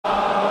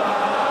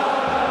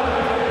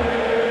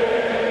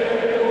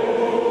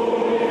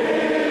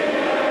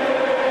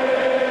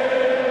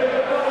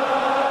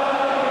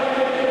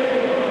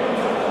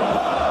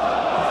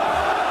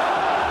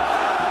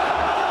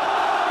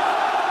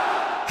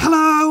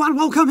Hello and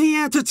welcome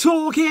here to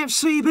Talk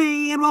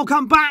FCB and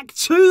welcome back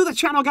to the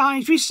channel,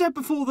 guys. We said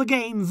before the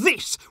game,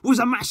 this was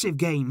a massive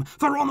game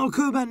for Ronald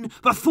Koeman.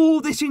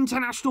 Before this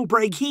international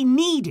break, he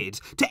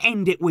needed to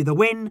end it with a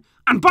win.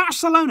 And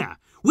Barcelona,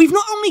 we've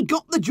not only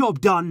got the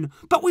job done,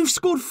 but we've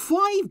scored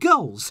 5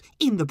 goals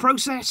in the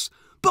process.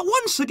 But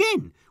once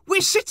again, we're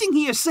sitting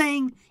here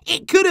saying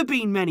it could have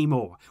been many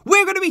more.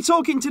 We're going to be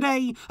talking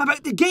today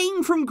about the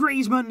game from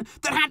Griezmann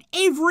that had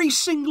every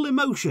single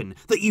emotion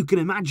that you can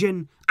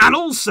imagine, and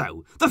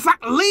also the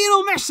fact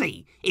Lionel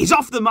Messi is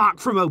off the mark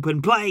from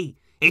open play.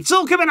 It's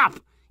all coming up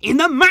in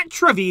the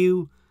match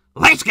review.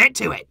 Let's get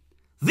to it.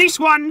 This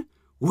one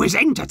was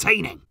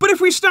entertaining. But if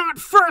we start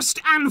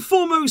first and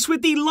foremost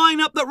with the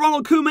lineup that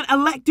Ronald Koeman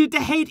elected to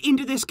head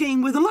into this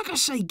game with, and like I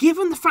say,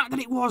 given the fact that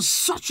it was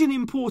such an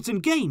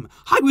important game,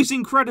 I was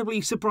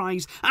incredibly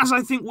surprised, as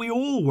I think we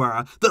all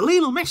were, that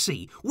Lionel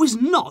Messi was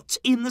not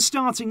in the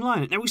starting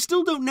lineup. Now, we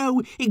still don't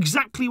know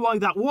exactly why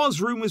that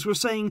was. Rumours were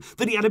saying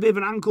that he had a bit of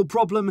an ankle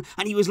problem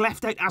and he was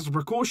left out as a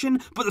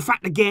precaution, but the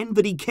fact again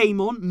that he came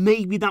on,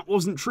 maybe that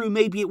wasn't true,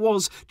 maybe it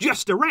was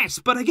just a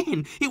rest, but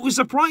again, it was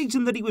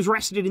surprising that he was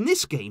rested in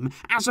this game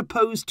as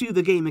opposed to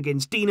the game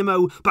against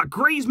Dinamo. But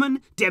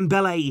Griezmann,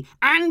 Dembélé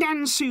and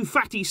Ansu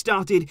Fati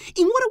started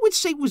in what I would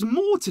say was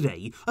more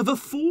today of a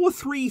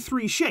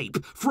 4-3-3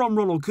 shape from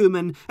Ronald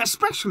Koeman,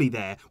 especially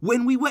there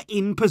when we were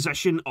in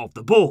possession of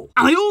the ball.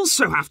 And I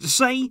also have to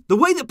say, the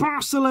way that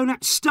Barcelona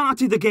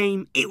started the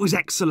game, it was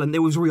excellent.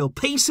 There was real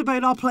pace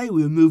about our play.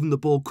 We were moving the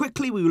ball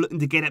quickly. We were looking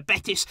to get at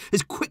Betis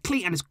as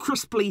quickly and as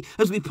crisply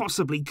as we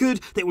possibly could.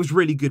 There was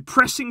really good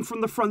pressing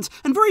from the front,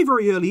 and very,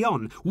 very early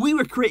on, we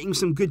were creating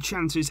some good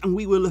chances and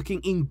we were looking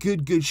in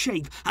good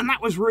shape, and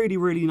that was really,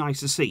 really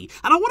nice to see.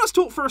 And I want to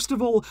talk first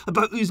of all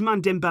about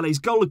Ousmane Dembélé's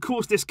goal. Of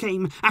course, this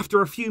came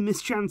after a few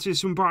missed chances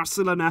from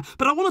Barcelona,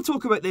 but I want to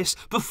talk about this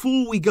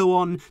before we go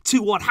on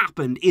to what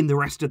happened in the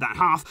rest of that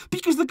half,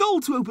 because the goal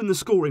to open the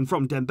scoring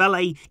from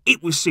Dembélé,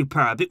 it was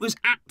superb. It was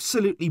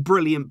absolutely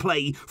brilliant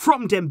play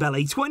from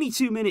Dembélé.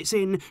 22 minutes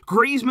in,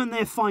 Griezmann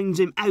there finds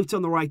him out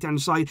on the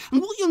right-hand side,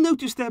 and what you'll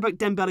notice there about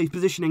Dembélé's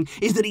positioning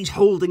is that he's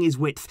holding his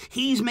width.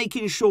 He's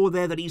making sure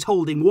there that he's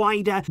holding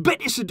wider.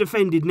 Betis had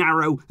defended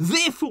narrow,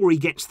 therefore he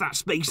gets that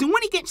space, and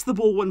when he gets the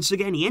ball once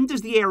again, he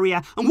enters the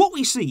area, and what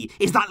we see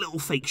is that little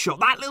fake shot,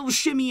 that little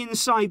shimmy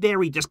inside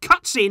there. He just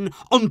cuts in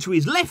onto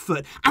his left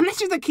foot, and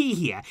this is the key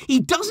here. He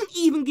doesn't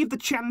even give the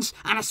chance,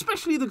 and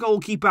especially the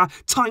goalkeeper,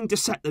 time to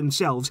set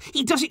themselves.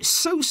 He does it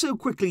so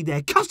quickly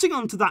there, cutting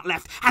onto that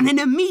left, and then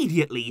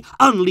immediately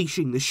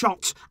unleashing the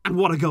shot, and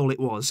what a goal it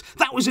was.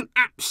 That was an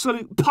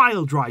absolute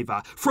pile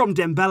driver from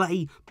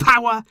Dembélé.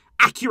 Power,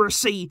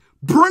 accuracy,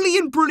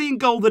 brilliant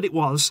goal that it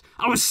was.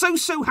 I was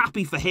so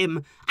happy for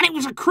him, and it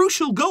was a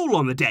crucial goal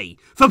on the day.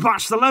 For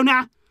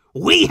Barcelona,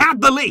 we had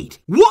the lead.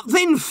 What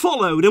then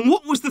followed, and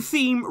what was the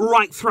theme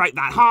right throughout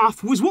that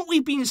half, was what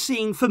we've been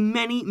seeing for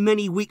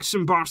many weeks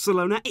from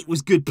Barcelona. It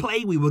was good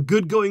play, we were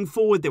good going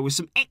forward, there were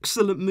some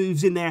excellent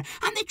moves in there,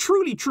 and there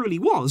truly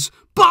was.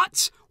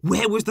 But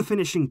where was the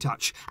finishing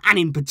touch? And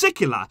in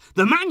particular,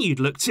 the man you'd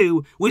look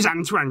to was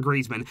Antoine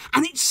Griezmann.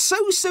 And it's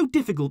so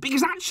difficult,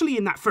 because actually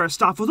in that first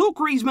half, I thought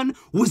Griezmann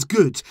was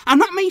good. And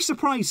that may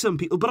surprise some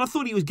people, but I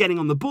thought he was getting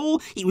on the ball,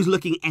 he was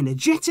looking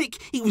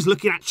energetic, he was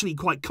looking actually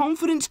quite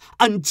confident,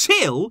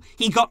 until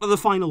he got to the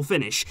final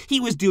finish. He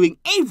was doing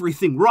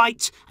everything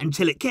right,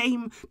 until it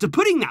came to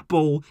putting that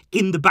ball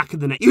in the back of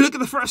the net. You look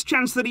at the first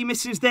chance that he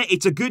misses there,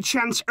 it's a good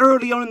chance.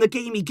 Early on in the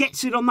game, he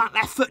gets it on that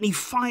left foot, and he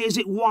fires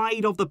it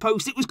wide of the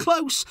post. It was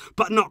close,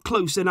 but not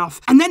close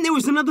enough. And then there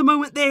was another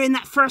moment there in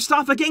that first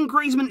half. Again,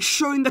 Griezmann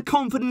showing the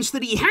confidence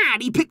that he had.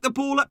 He picked the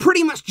ball up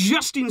pretty much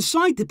just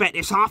inside the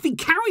Betis half. He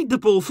carried the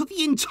ball for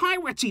the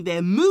entirety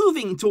there,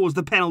 moving towards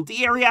the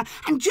penalty area.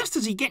 And just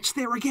as he gets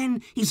there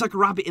again, he's like a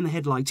rabbit in the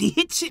headlights. He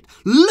hits it,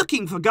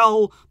 looking for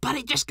goal, but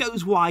it just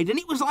goes wide. And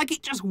it was like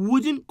it just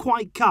wouldn't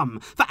quite come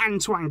for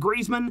Antoine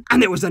Griezmann.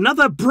 And there was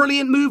another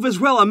brilliant move as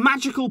well, a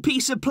magical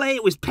piece of play.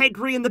 It was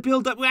Pedri in the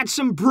build-up. We had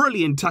some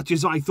brilliant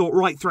touches, I thought,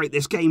 right throughout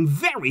this game.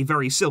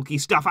 Very silky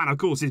stuff, and of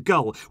course his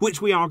goal,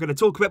 which we are going to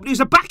talk about. But it was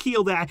a back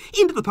heel there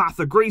into the path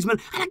of Griezmann,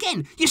 and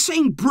again, you're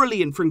saying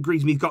brilliant from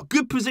Griezmann. He's got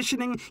good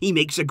positioning, he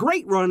makes a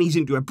great run, he's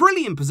into a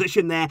brilliant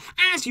position there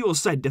as you're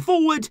centre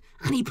forward,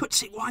 and he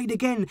puts it wide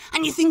again.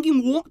 And you're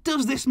thinking, what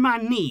does this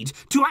man need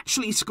to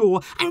actually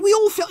score? And we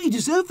all felt he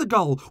deserved the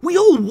goal. We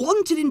all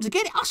wanted him to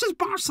get it. Us as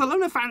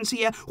Barcelona fans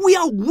here, we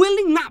are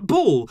willing that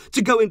ball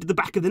to go into the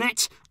back of the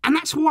net, and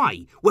that's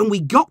why when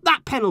we got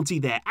that penalty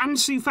there,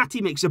 Ansu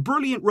Fati makes a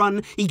brilliant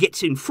run, he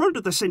gets in front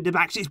of the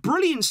centre-backs, it's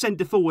brilliant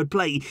centre-forward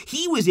play,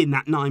 he was in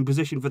that 9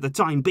 position for the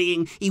time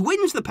being, he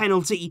wins the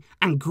penalty,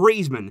 and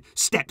Griezmann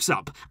steps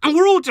up. And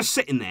we're all just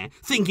sitting there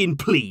thinking,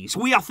 please,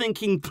 we are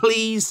thinking,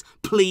 please,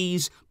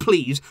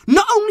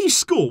 not only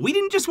score, we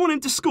didn't just want him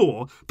to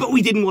score, but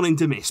we didn't want him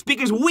to miss,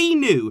 because we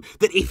knew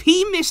that if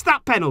he missed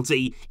that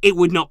penalty, it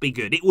would not be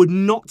good. It would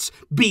not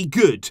be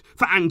good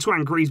for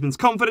Antoine Griezmann's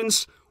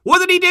confidence. What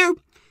did he do?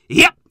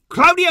 Yep,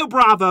 Claudio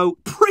Bravo,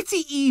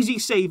 pretty easy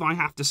save, I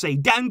have to say,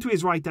 down to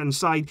his right-hand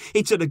side.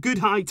 It's at a good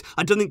height.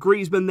 I don't think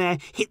Griezmann there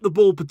hit the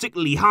ball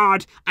particularly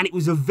hard, and it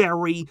was a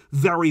very,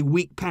 very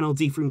weak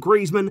penalty from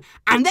Griezmann.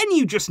 And then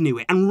you just knew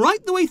it. And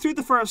right the way through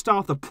the first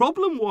half, the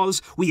problem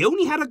was we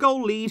only had a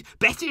goal lead.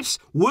 Betis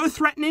were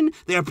threatening.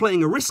 They were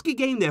playing a risky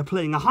game. They were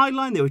playing a high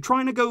line. They were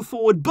trying to go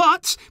forward.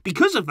 But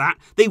because of that,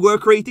 they were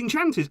creating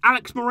chances.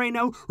 Alex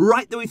Moreno,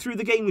 right the way through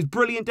the game, was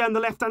brilliant down the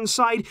left-hand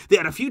side. They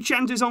had a few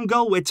chances on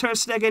goal where Ter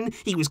Stegen,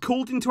 he was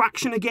called into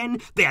action again.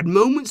 They had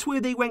moments where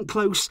they went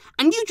close,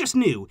 and you just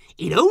knew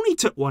it only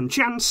took one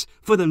chance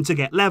for them to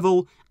get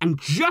level. And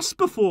just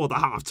before the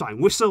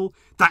half-time whistle,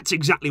 that's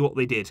exactly what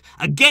they did.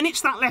 Again,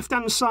 it's that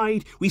left-hand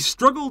side. We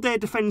struggled there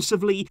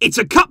defensively. It's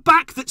a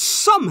cutback that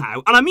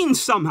somehow, and I mean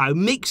somehow,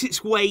 makes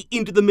its way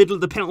into the middle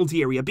of the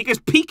penalty area because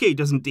Piqué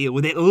doesn't deal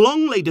with it,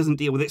 Longley doesn't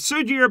deal with it,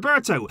 Sergio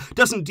Roberto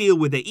doesn't deal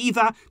with it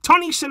either.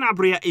 Tony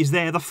Sanabria is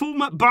there, the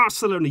former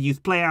Barcelona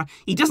youth player.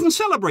 He doesn't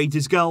celebrate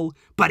his goal,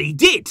 but he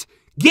did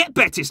get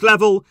Betis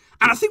level.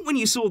 And I think when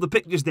you saw the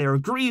pictures there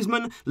of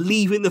Griezmann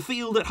leaving the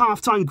field at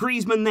halftime,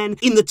 Griezmann then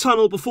in the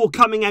tunnel before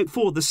coming out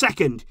for the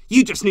second,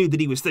 you just knew that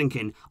he was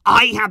thinking,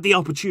 I had the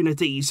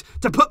opportunities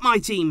to put my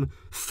team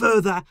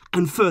further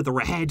and further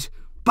ahead.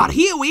 But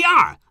here we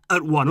are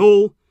at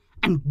 1-1,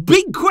 and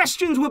big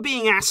questions were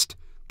being asked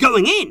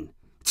going in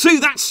to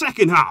that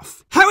second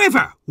half.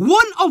 However,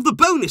 one of the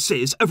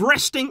bonuses of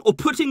resting or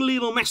putting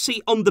Lionel Messi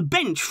on the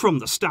bench from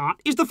the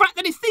start is the fact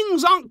that if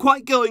things aren't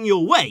quite going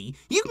your way,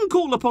 you can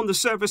call upon the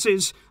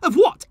services of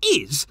what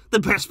is the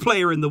best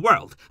player in the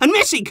world. And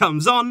Messi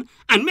comes on,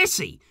 and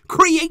Messi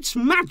creates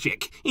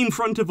magic in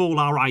front of all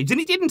our eyes. And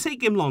it didn't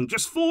take him long.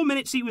 Just 4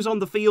 minutes he was on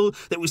the field.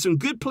 There was some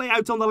good play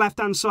out on the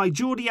left-hand side.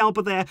 Jordi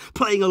Alba there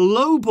playing a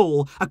low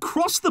ball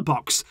across the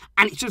box,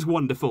 and it's just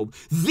wonderful.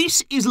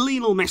 This is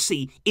Lionel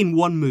Messi in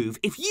one move.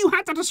 If you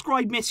had to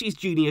describe Messi's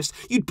genius,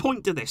 you'd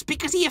point to this,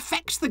 because he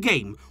affects the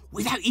game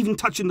without even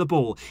touching the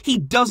ball. He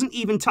doesn't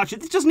even touch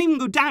it. This doesn't even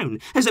go down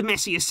as a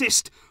Messi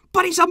assist.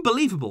 But it's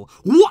unbelievable.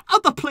 What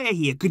other player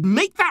here could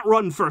make that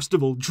run, first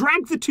of all,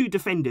 drag the two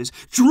defenders,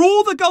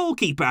 draw the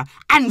goalkeeper,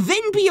 and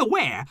then be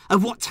aware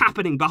of what's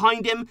happening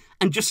behind him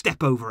and just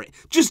step over it?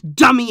 Just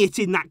dummy it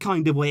in that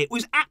kind of way. It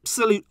was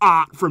absolute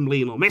art from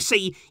Lionel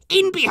Messi.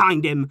 In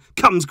behind him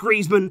comes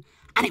Griezmann,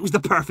 and it was the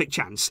perfect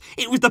chance.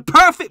 It was the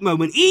perfect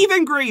moment.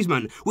 Even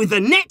Griezmann, with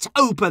the net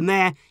open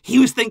there, he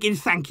was thinking,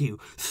 thank you.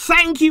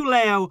 Thank you,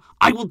 Leo.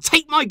 I will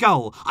take my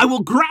goal. I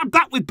will grab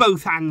that with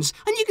both hands.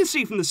 And you can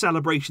see from the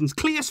celebrations,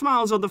 clear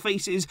smiles on the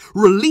faces,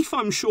 relief,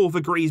 I'm sure, for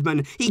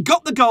Griezmann. He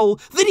got the goal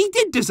that he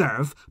did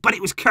deserve, but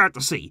it was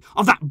courtesy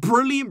of that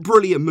brilliant,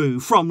 brilliant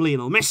move from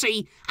Lionel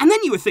Messi. And then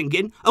you were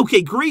thinking,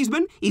 okay,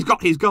 Griezmann, he's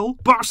got his goal.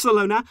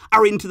 Barcelona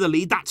are into the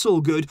lead. That's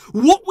all good.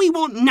 What we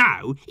want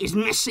now is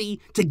Messi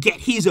to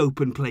get his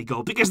open play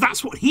goal, because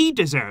that's what he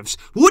deserves.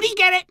 Would he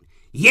get it?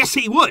 Yes,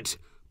 he would.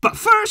 But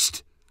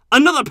first,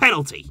 another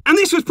penalty. And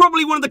this was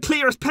probably one of the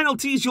clearest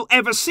penalties you'll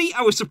ever see.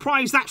 I was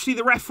surprised actually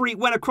the referee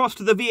went across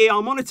to the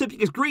VAR monitor,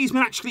 because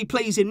Griezmann actually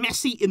plays in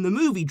Messi in the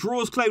movie,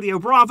 draws Claudio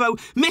Bravo.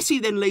 Messi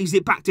then lays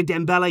it back to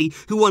Dembélé,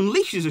 who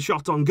unleashes a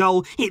shot on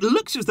goal. It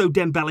looks as though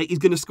Dembélé is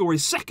going to score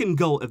his second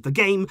goal of the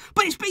game,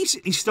 but it's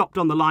basically stopped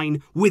on the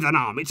line with an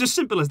arm. It's as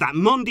simple as that.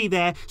 Mondi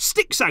there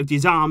sticks out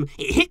his arm,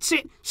 it hits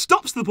it,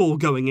 stops the ball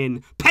going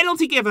in,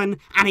 penalty given,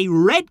 and a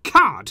red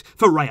card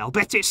for Real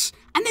Betis.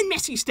 And then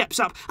Messi steps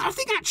up. And I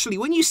think actually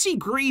when you see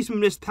Griezmann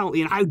miss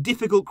penalty and how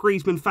difficult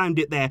Griezmann found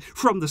it there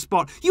from the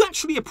spot, you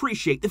actually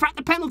appreciate the fact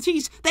that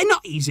penalties, they're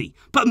not easy.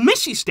 But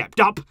Messi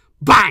stepped up,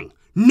 bang!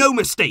 No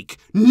mistake,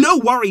 no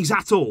worries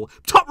at all.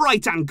 Top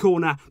right-hand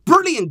corner,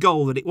 brilliant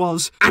goal that it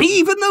was. And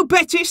even though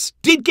Betis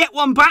did get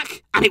one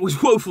back, and it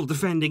was woeful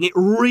defending, it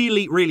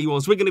really, really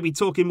was. We're going to be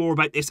talking more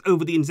about this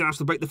over the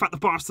international break. The fact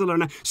that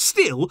Barcelona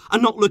still are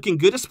not looking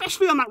good,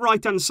 especially on that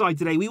right-hand side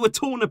today. We were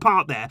torn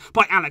apart there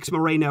by Alex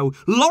Moreno.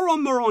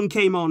 Laurent Moron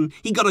came on.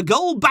 He got a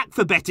goal back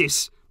for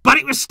Betis, but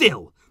it was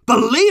still the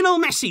Lionel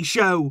Messi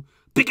show,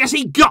 because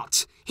he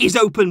got his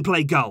open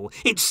play goal.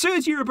 It's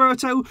Sergio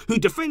Roberto, who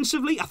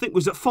defensively I think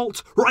was at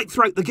fault right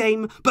throughout the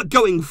game, but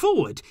going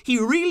forward, he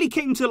really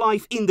came to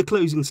life in the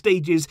closing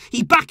stages.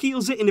 He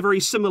backheels it in a very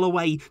similar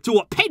way to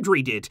what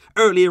Pedri did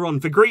earlier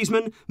on for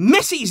Griezmann.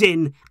 Messi's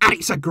in, and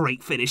it's a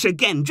great finish.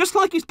 Again, just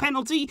like his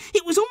penalty,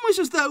 it was almost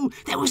as though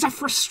there was a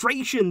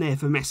frustration there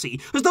for Messi,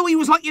 as though he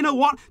was like, you know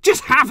what,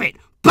 just have it.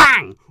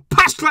 Bang!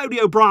 Past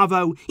Claudio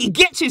Bravo, he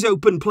gets his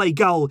open play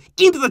goal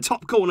into the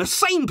top corner,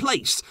 same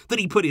place that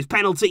he put his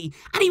penalty,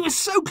 and he was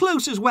so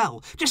close as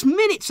well, just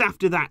minutes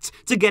after that,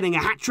 to getting a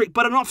hat-trick,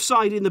 but an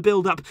offside in the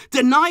build-up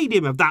denied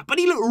him of that. But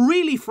he looked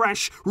really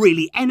fresh,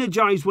 really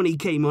energised when he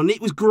came on.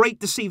 It was great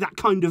to see that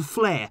kind of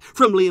flair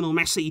from Lionel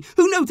Messi,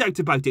 who, no doubt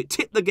about it,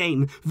 tipped the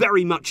game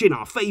very much in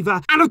our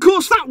favour. And of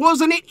course that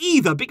wasn't it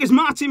either, because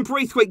Martin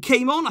Braithwaite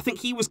came on. I think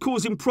he was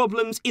causing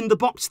problems in the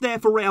box there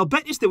for Real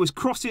Betis. There was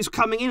crosses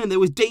coming in, and there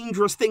was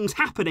dangerous things things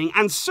happening,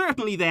 and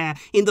certainly there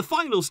in the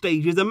final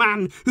stages, a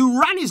man who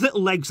ran his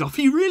little legs off.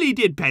 He really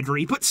did,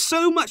 Pedri. Put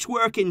so much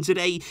work in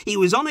today. He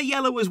was on a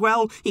yellow as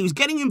well. He was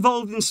getting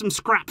involved in some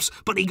scraps,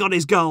 but he got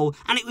his goal,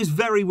 and it was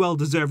very well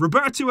deserved.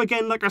 Roberto,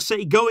 again, like I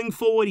say, going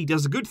forward, he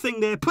does a good thing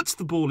there, puts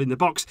the ball in the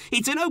box.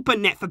 It's an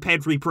open net for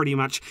Pedri, pretty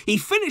much. He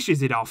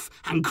finishes it off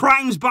and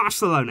crowns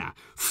Barcelona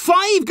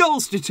 5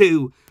 goals to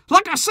 2.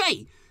 Like I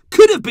say,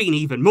 could have been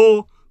even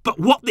more, but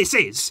what this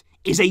is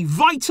a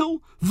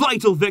vital,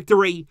 vital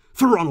victory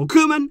for Ronald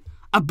Koeman,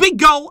 a big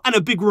goal and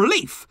a big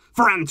relief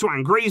for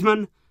Antoine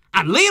Griezmann,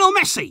 and Lionel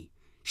Messi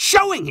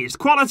showing his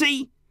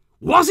quality.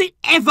 Was it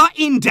ever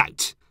in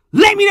doubt?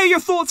 Let me know your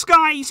thoughts,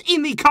 guys,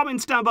 in the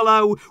comments down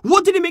below.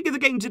 What did you make of the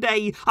game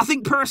today? I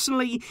think,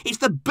 personally, it's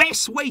the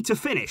best way to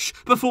finish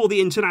before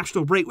the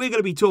international break. We're going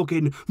to be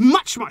talking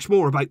much, much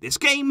more about this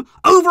game.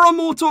 Over on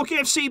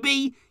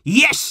MORETALKFCB,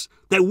 yes,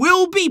 there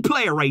will be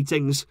player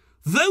ratings.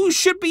 Those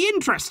should be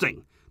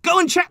interesting. Go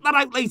and check that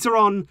out later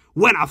on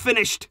when I've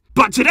finished.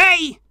 But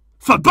today,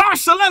 for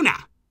Barcelona,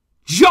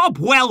 job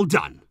well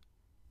done.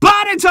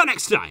 But until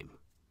next time,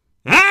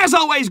 as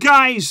always,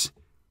 guys,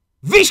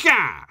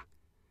 Visca!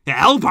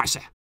 El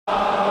Barça!